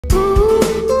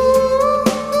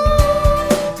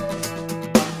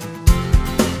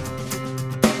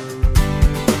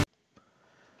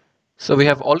So we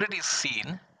have already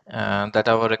seen that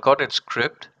our recorded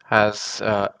script has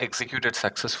executed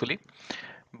successfully,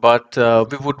 but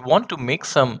we would want to make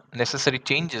some necessary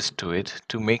changes to it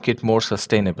to make it more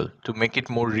sustainable, to make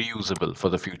it more reusable for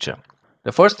the future.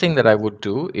 The first thing that I would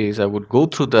do is I would go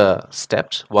through the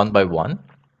steps one by one,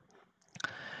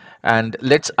 and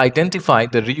let's identify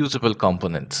the reusable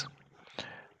components.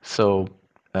 So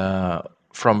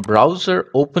from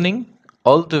browser opening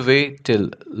all the way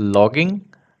till logging,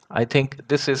 I think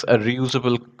this is a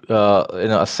reusable,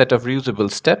 a set of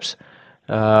reusable steps.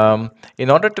 In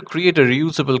order to create a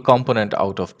reusable component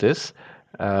out of this,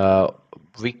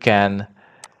 we can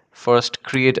first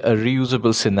create a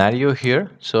reusable scenario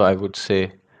here. So I would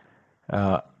say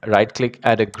right click,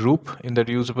 add a group in the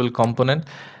reusable component.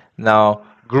 Now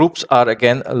groups are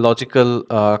again a logical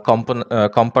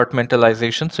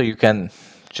compartmentalization, so you can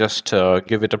just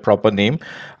give it a proper name.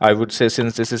 I would say,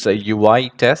 since this is a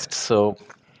UI test, so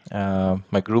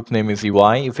my group name is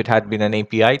UI. If it had been an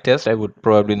API test, I would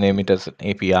probably name it as an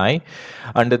API.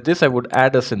 Under this I would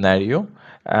add a scenario,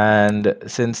 and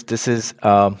since this is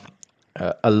a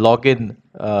login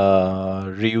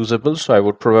reusable, so I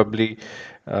would probably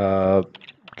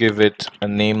give it a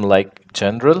name like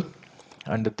general.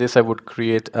 Under this I would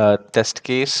create a test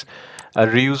case. A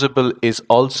reusable is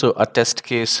also a test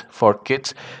case for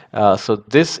kids, so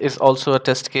this is also a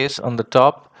test case on the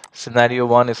top. Scenario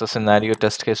 1 is a scenario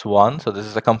test case 1, so this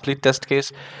is a complete test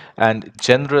case, and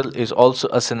general is also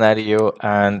a scenario,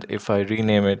 and if I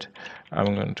rename it,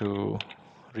 I'm going to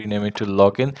rename it to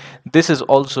login. This is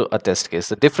also a test case.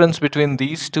 The difference between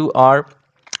these two are,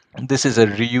 this is a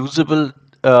reusable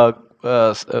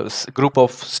group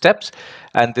of steps,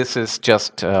 and this is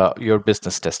just your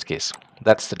business test case.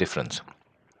 That's the difference.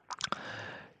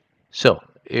 So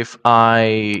if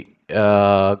I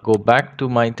go back to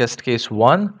my test case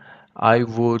 1, I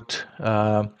would,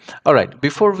 all right,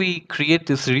 before we create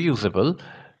this reusable,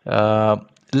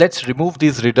 let's remove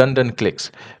these redundant clicks,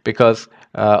 because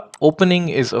opening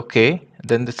is okay,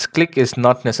 then this click is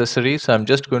not necessary. So I'm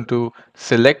just going to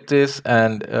select this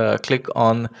and click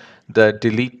on the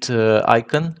delete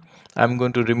icon. I'm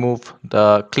going to remove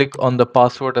the click on the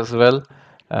password as well,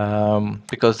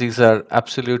 because these are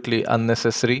absolutely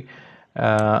unnecessary.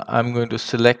 I'm going to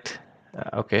select,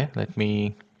 okay, let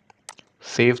me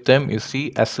save them. You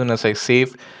see, as soon as I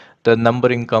save, the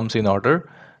numbering comes in order,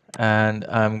 and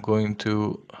I'm going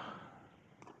to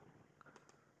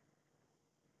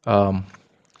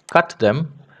cut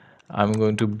them. I'm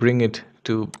going to bring it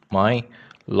to my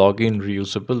login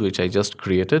reusable, which I just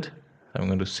created. I'm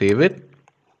going to save it.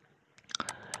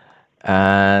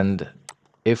 And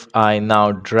if I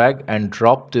now drag and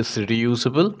drop this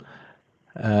reusable,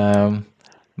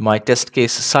 my test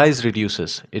case size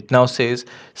reduces. It now says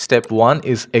step 1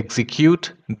 is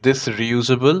execute this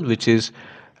reusable, which is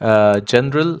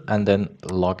general, and then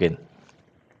login.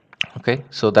 Okay,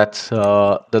 so that's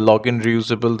the login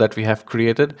reusable that we have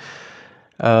created.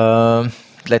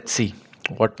 Let's see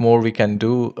what more we can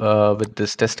do with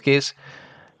this test case.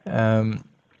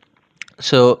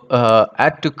 So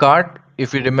add to cart,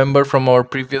 if you remember from our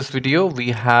previous video, we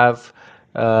have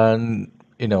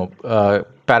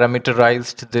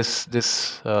parameterized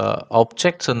this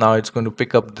object. So now it's going to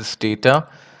pick up this data,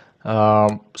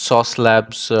 Sauce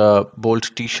Labs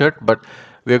Bolt t-shirt, but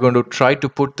we're going to try to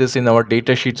put this in our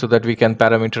data sheet so that we can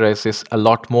parameterize this a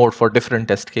lot more for different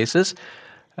test cases.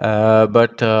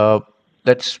 But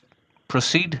let's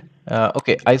proceed.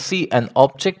 Okay, I see an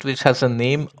object which has a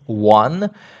name 1.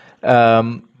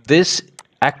 This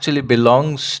actually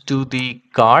belongs to the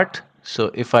cart.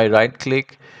 So if I right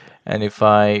click and if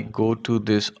I go to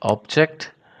this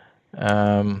object,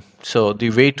 so the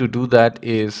way to do that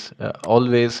is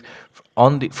always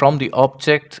from the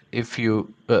object. If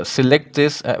you select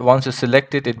this, once you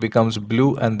select it, it becomes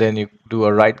blue, and then you do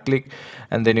a right click,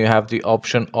 and then you have the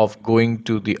option of going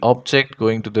to the object,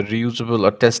 going to the reusable or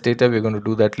test data. We're going to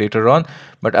do that later on,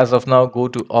 but as of now, go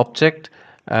to object,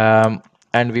 and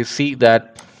we see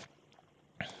that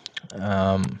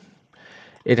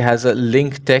it has a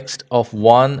link text of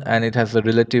 1, and it has a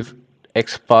relative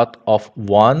XPath of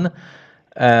 1.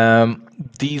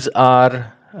 These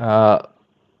are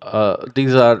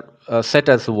set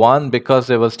as 1 because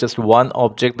there was just one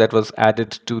object that was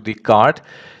added to the cart.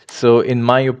 So in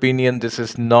my opinion, this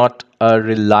is not a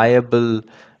reliable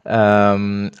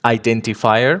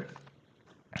identifier.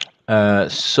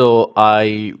 So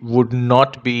I would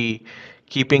not be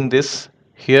keeping this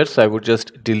here, so I would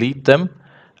just delete them.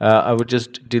 I would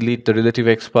just delete the relative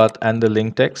XPath and the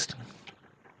link text.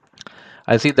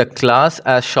 I see the class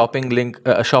as shopping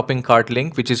cart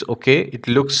link, which is okay. It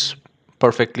looks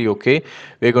perfectly okay.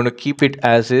 We're going to keep it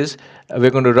as is.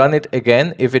 We're going to run it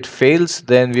again. If it fails,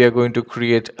 then we are going to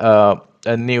create a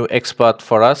new XPath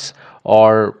for us,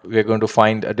 or we're going to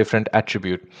find a different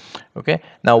attribute. Okay.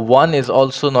 Now, one is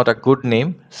also not a good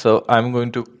name, so I'm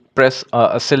going to press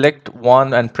select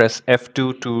one and press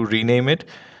F2 to rename it.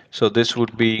 So this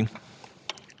would be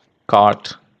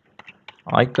cart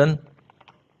icon.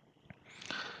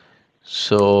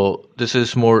 So this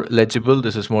is more legible,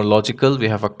 this is more logical. We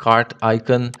have a cart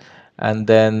icon, and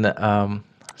then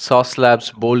Sauce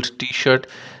Labs bold t-shirt.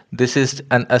 This is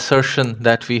an assertion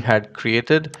that we had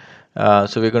created.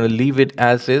 So we're going to leave it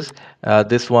as is.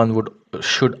 This one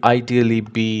should ideally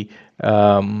be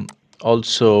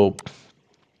also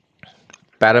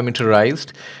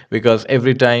parameterized, because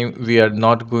every time we are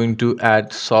not going to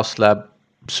add Sauce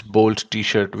Labs bold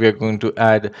t-shirt, we are going to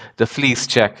add the fleece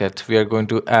jacket, we are going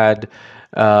to add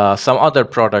some other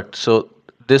product. So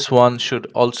this one should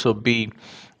also be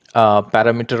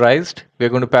parameterized. We're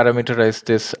going to parameterize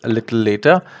this a little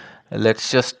later. Let's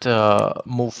just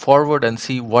move forward and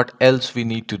see what else we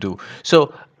need to do.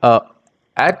 So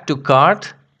add to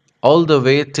cart all the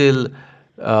way till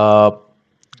uh,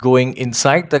 going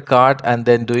inside the cart and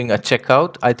then doing a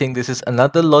checkout. I think this is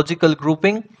another logical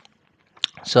grouping.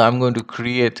 So I'm going to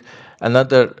create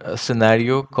another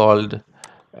scenario called,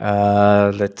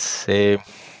 let's say,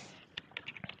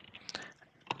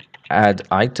 add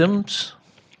items.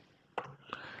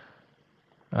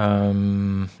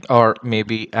 Or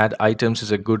maybe add items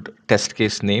is a good test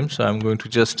case name. So I'm going to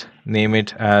just name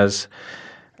it as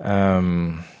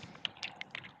um,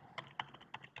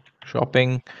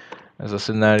 shopping as a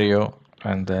scenario,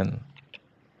 and then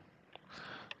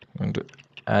I'm going to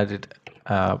add it,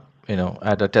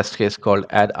 add a test case called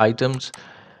add items,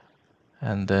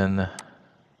 and then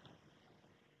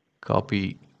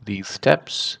copy these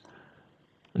steps.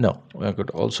 No, I could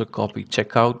also copy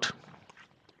checkout,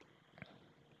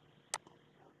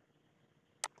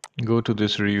 go to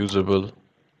this reusable.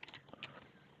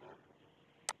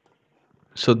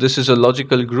 So this is a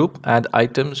logical group, add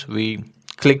items. We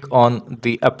click on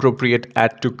the appropriate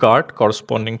add to cart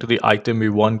corresponding to the item we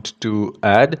want to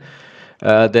add.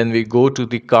 Then we go to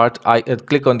the cart,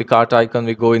 click on the cart icon,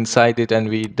 we go inside it, and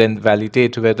we then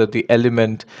validate whether the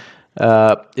element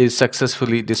is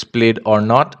successfully displayed or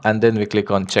not, and then we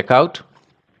click on checkout.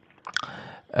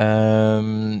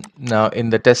 Now in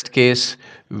the test case,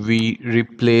 we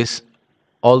replace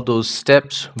all those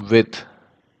steps with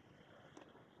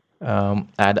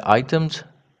add items,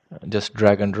 just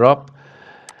drag and drop.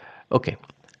 Okay,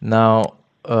 now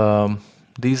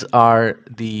these are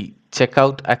the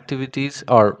checkout activities,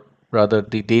 or rather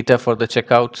the data for the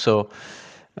checkout. So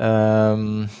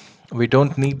we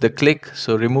don't need the click,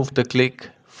 so remove the click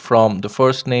from the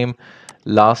first name,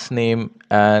 last name,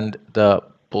 and the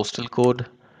postal code.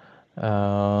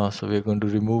 So we're going to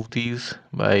remove these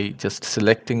by just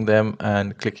selecting them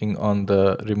and clicking on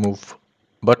the remove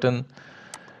button.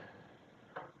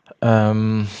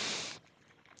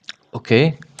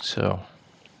 Okay, so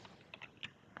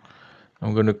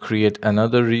I'm going to create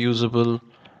another reusable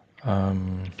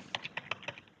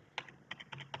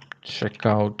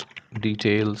checkout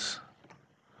details.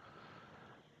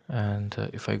 And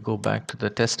if I go back to the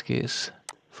test case,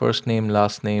 first name,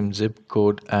 last name, zip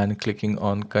code, and clicking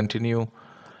on continue.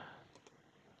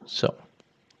 So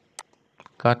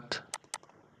cut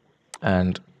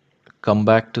and come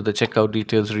back to the checkout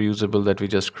details reusable that we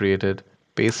just created,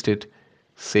 paste it,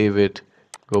 save it,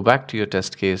 go back to your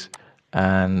test case,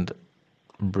 and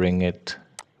bring it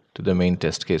to the main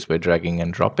test case by dragging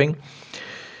and dropping.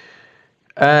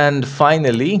 And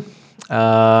finally,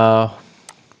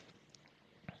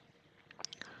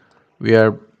 we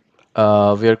are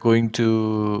going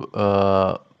to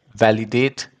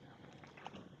validate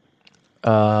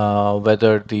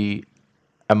whether the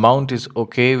amount is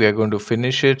okay. We are going to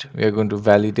finish it. We are going to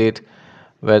validate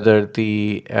whether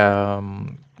the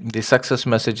success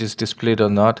message is displayed or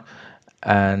not.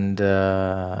 And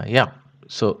yeah,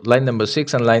 so line number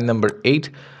 6 and line number 8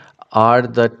 are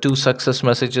the two success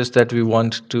messages that we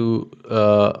want to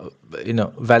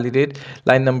validate.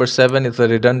 Line number 7 is a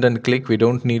redundant click. We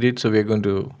don't need it, so we're going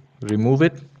to remove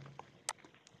it.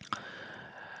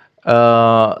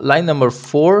 Line number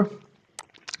 4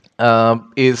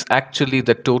 is actually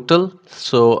the total.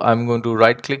 So I'm going to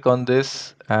right click on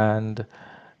this and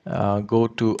go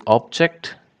to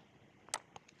object.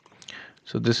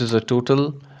 So this is a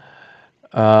total.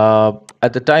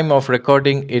 At the time of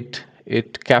recording, it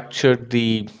captured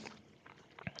the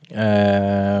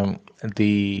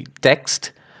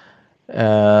text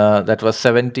that was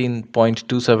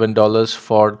 $17.27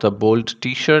 for the bold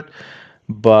t-shirt.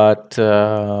 but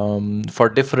for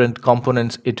different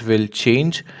components it will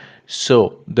change.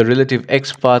 So the relative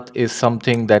x path is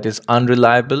something that is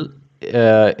unreliable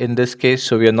in this case,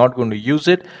 so we are not going to use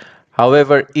it.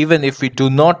 However, even if we do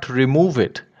not remove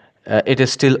it, it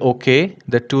is still okay.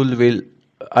 The tool will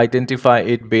identify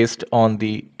it based on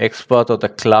the x path or the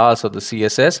class or the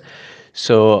CSS.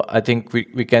 So I think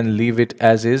we can leave it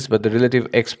as is, but the relative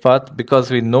x path, because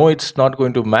we know it's not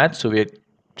going to match, so we're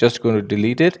just going to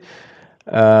delete it.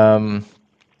 um,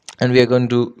 and we are going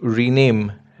to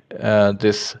rename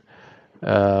this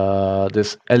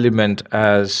element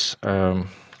as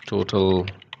total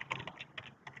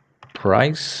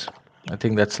price. I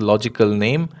think that's a logical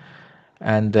name.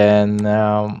 And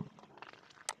then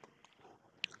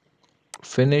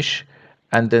finish,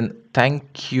 and then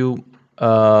thank you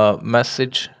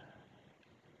message.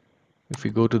 If we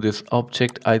go to this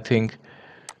object, I think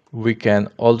we can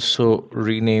also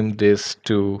rename this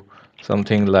to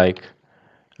something like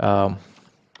um,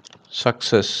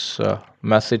 success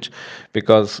message,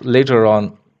 because later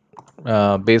on,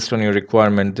 based on your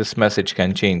requirement, this message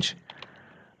can change,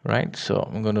 right? So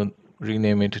I'm going to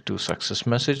rename it to success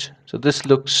message. So this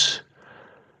looks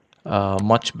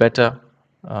much better.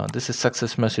 This is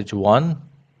success message 1.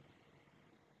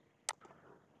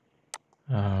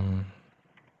 Um,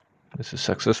 this is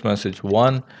success message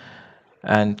 1.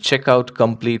 And checkout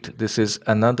complete, this is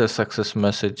another success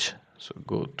message. So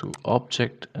go to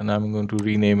object, and I'm going to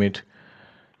rename it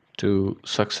to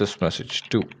success message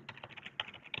 2.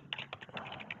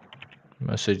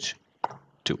 Message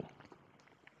 2.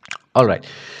 All right.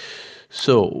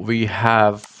 So we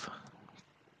have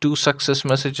 2 success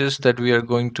messages that we are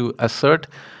going to assert.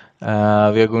 We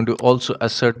are going to also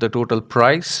assert the total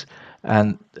price,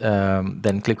 and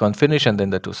then click on finish, and then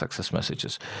the 2 success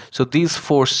messages. So these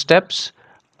 4 steps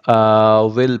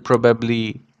will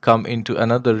probably come into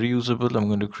another reusable. I'm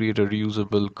going to create a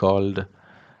reusable called,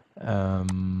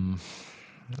 um,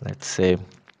 let's say,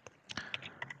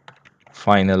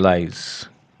 finalize.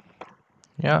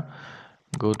 Yeah,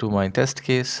 go to my test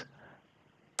case,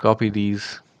 copy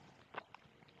these,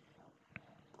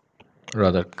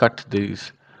 rather cut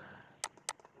these,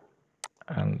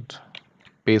 and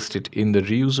paste it in the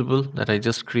reusable that I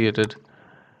just created,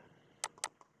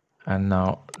 and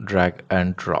now drag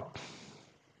and drop.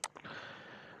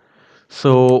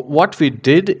 So what we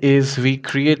did is we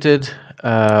created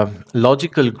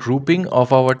logical grouping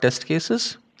of our test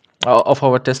cases, of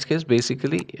our test case.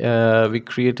 Basically, we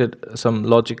created some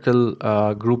logical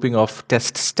grouping of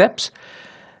test steps.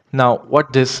 Now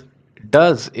what this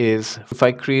does is, if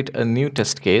I create a new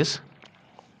test case,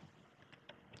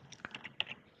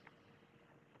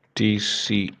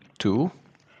 TC2,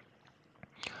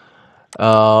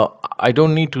 I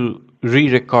don't need to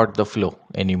re-record the flow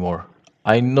anymore.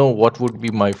 I know what would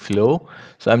be my flow,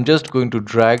 so I'm just going to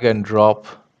drag and drop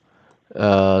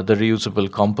the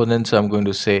reusable components. I'm going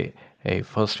to say, hey,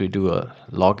 first we do a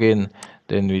login,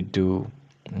 then we do,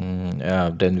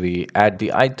 then we add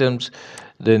the items,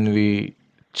 then we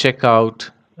check out,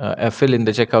 fill in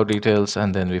the checkout details,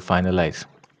 and then we finalize.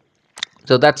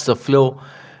 So that's the flow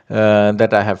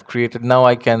that I have created. Now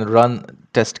I can run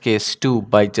test case 2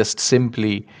 by just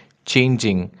simply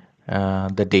changing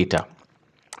the data.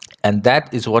 And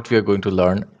that is what we are going to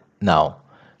learn now.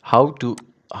 How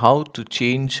to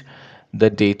change the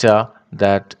data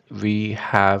that we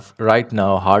have right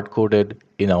now hard coded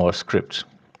in our scripts.